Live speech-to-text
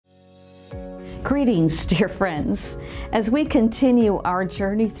Greetings, dear friends. As we continue our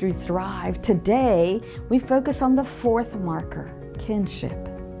journey through Thrive, today we focus on the fourth marker, kinship.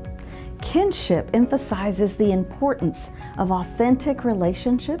 Kinship emphasizes the importance of authentic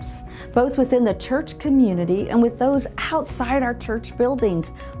relationships, both within the church community and with those outside our church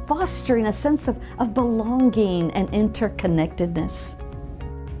buildings, fostering a sense of belonging and interconnectedness.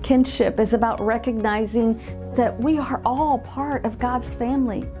 Kinship is about recognizing that we are all part of God's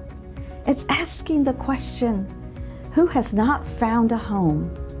family. It's asking the question, who has not found a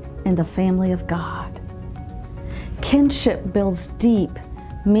home in the family of God? Kinship builds deep,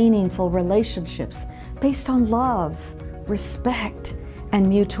 meaningful relationships based on love, respect, and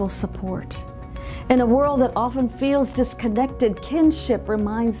mutual support. In a world that often feels disconnected, kinship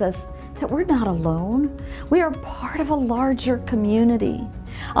reminds us that we're not alone. We are part of a larger community.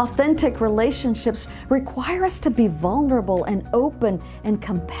 Authentic relationships require us to be vulnerable and open and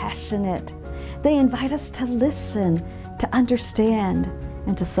compassionate. They invite us to listen, to understand,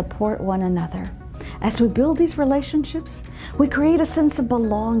 and to support one another. As we build these relationships, we create a sense of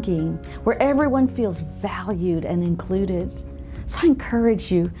belonging where everyone feels valued and included. So I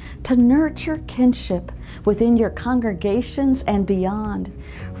encourage you to nurture kinship within your congregations and beyond.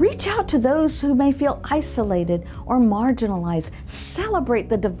 Reach out to those who may feel isolated or marginalized. Celebrate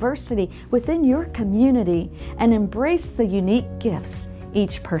the diversity within your community and embrace the unique gifts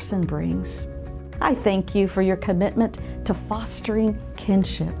each person brings. I thank you for your commitment to fostering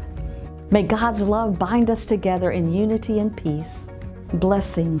kinship. May God's love bind us together in unity and peace.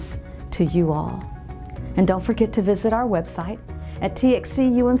 Blessings to you all. And don't forget to visit our website at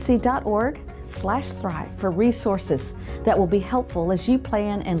txcumc.org/thrive for resources that will be helpful as you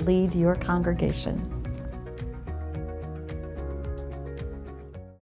plan and lead your congregation.